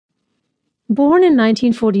Born in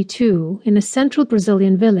 1942 in a central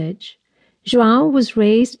Brazilian village, João was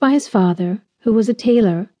raised by his father, who was a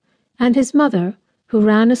tailor, and his mother, who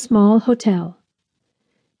ran a small hotel.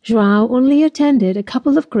 João only attended a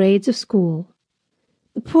couple of grades of school.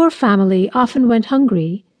 The poor family often went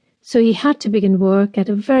hungry, so he had to begin work at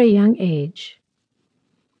a very young age.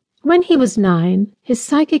 When he was 9, his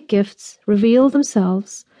psychic gifts revealed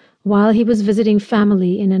themselves while he was visiting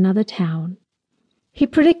family in another town. He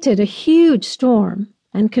predicted a huge storm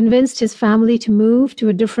and convinced his family to move to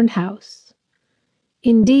a different house.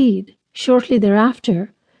 Indeed, shortly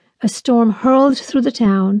thereafter, a storm hurled through the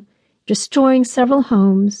town, destroying several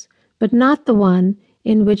homes, but not the one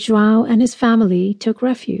in which João and his family took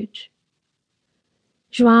refuge.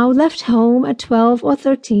 João left home at 12 or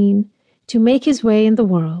 13 to make his way in the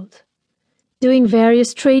world. Doing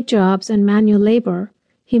various trade jobs and manual labor,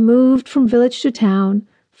 he moved from village to town,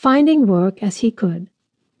 finding work as he could.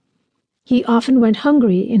 He often went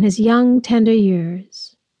hungry in his young, tender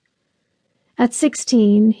years. At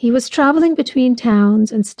 16, he was traveling between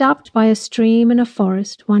towns and stopped by a stream in a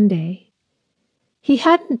forest one day. He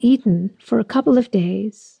hadn't eaten for a couple of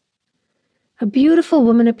days. A beautiful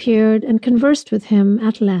woman appeared and conversed with him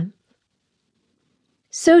at length.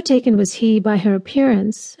 So taken was he by her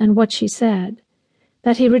appearance and what she said,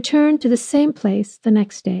 that he returned to the same place the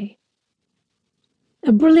next day.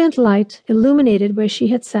 A brilliant light illuminated where she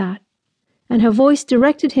had sat, and her voice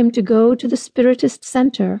directed him to go to the Spiritist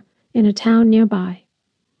Center in a town nearby.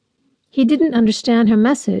 He didn't understand her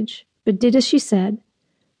message, but did as she said,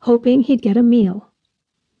 hoping he'd get a meal.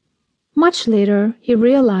 Much later, he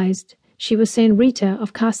realized she was Saint Rita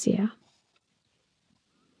of Cassia.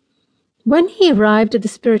 When he arrived at the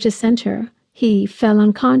Spiritist Center, he fell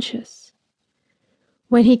unconscious.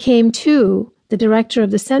 When he came to, the director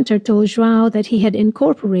of the center told João that he had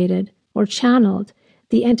incorporated or channeled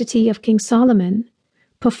the entity of King Solomon,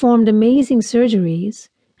 performed amazing surgeries,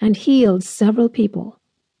 and healed several people.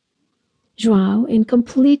 João, in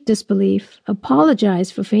complete disbelief,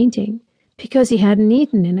 apologized for fainting because he hadn't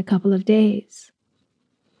eaten in a couple of days.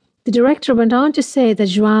 The director went on to say that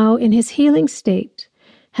João, in his healing state,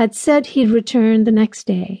 had said he'd return the next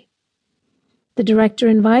day. The director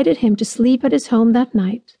invited him to sleep at his home that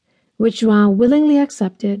night, which João willingly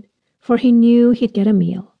accepted, for he knew he'd get a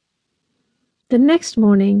meal. The next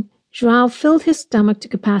morning, João filled his stomach to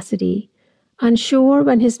capacity, unsure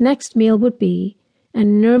when his next meal would be,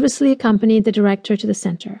 and nervously accompanied the director to the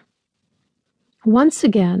center. Once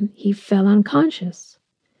again, he fell unconscious,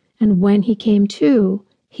 and when he came to,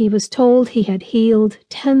 he was told he had healed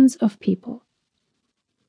tens of people.